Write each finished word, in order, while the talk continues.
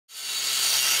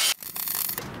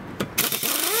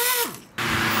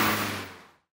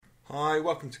Hi,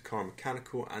 welcome to Car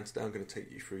Mechanical, and today I'm going to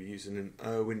take you through using an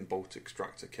Irwin Bolt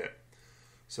extractor kit.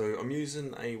 So I'm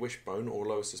using a wishbone or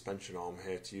lower suspension arm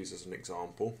here to use as an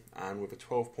example, and with a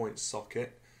 12-point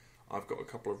socket I've got a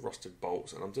couple of rusted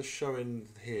bolts, and I'm just showing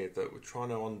here that we're trying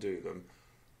to undo them,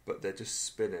 but they're just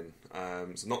spinning.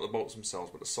 So not the bolts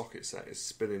themselves, but the socket set is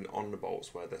spinning on the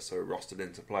bolts where they're so rusted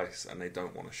into place and they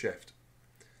don't want to shift.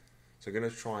 So I'm going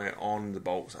to try it on the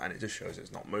bolts and it just shows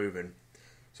it's not moving.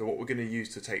 So what we're going to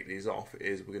use to take these off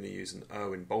is we're going to use an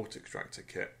Irwin Bolt extractor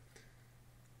kit,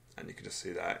 and you can just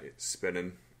see that it's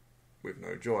spinning with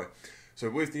no joy. So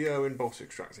with the Irwin Bolt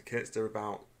extractor kits, they're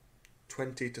about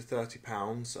 £20 to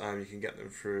 £30. You can get them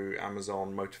through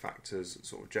Amazon, Motor Factors,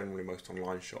 sort of generally most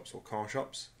online shops or car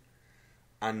shops.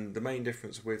 And the main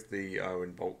difference with the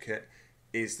Irwin Bolt kit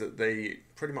is that they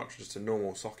pretty much just a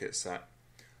normal socket set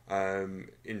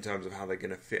in terms of how they're going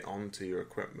to fit onto your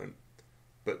equipment.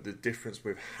 But the difference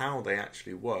with how they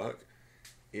actually work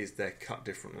is they're cut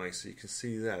differently. So you can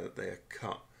see there that they are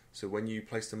cut. So when you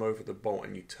place them over the bolt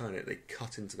and you turn it, they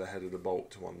cut into the head of the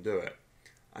bolt to undo it.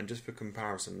 And just for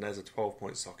comparison, there's a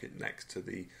 12-point socket next to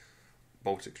the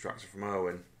bolt extractor from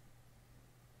Irwin.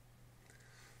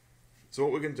 So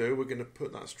what we're going to do, we're going to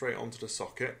put that straight onto the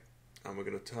socket and we're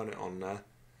going to turn it on there.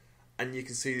 And you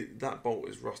can see that bolt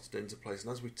is rusted into place,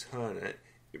 and as we turn it,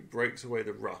 it breaks away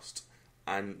the rust.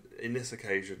 And in this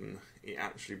occasion, it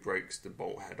actually breaks the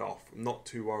bolt head off. I'm not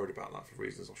too worried about that for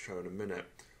reasons I'll show in a minute.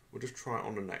 We'll just try it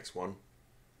on the next one.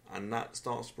 And that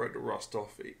starts to break the rust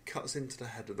off. It cuts into the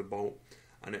head of the bolt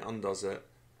and it undoes it,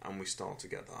 and we start to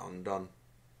get that undone.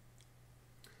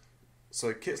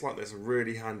 So kits like this are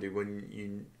really handy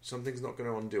when something's not going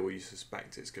to undo or you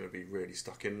suspect it's going to be really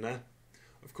stuck in there.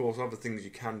 Of course, other things you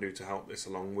can do to help this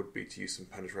along would be to use some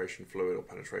penetration fluid or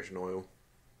penetration oil.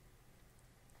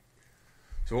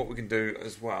 So what we can do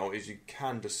as well is you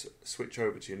can just switch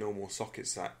over to your normal socket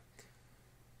set,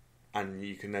 and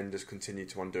you can then just continue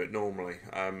to undo it normally.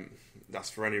 That's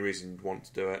for any reason you'd want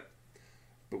to do it.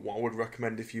 But what I would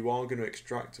recommend, if you are going to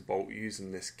extract a bolt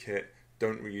using this kit,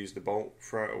 don't reuse the bolt,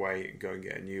 throw it away and go and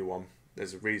get a new one.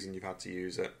 There's a reason you've had to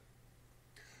use it.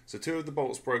 So 2 of the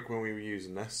bolts broke when we were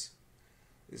using this.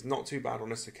 It's not too bad on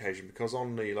this occasion because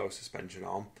on the lower suspension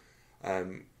arm,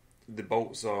 the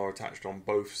bolts are attached on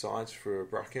both sides through a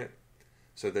bracket,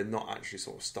 so they're not actually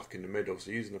sort of stuck in the middle.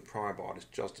 So using a pry bar, this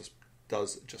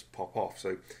does just pop off.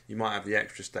 So you might have the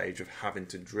extra stage of having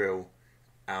to drill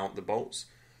out the bolts,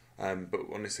 but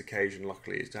on this occasion,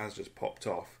 luckily, it has just popped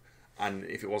off. And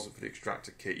if it wasn't for the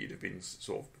extractor kit, you'd have been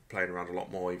sort of playing around a lot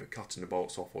more, either cutting the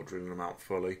bolts off or drilling them out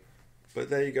fully. But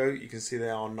there you go. You can see they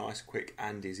are nice, quick,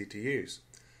 and easy to use.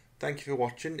 Thank you for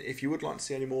watching. If you would like to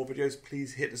see any more videos,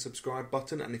 please hit the subscribe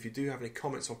button, and if you do have any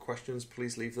comments or questions,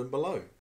 please leave them below.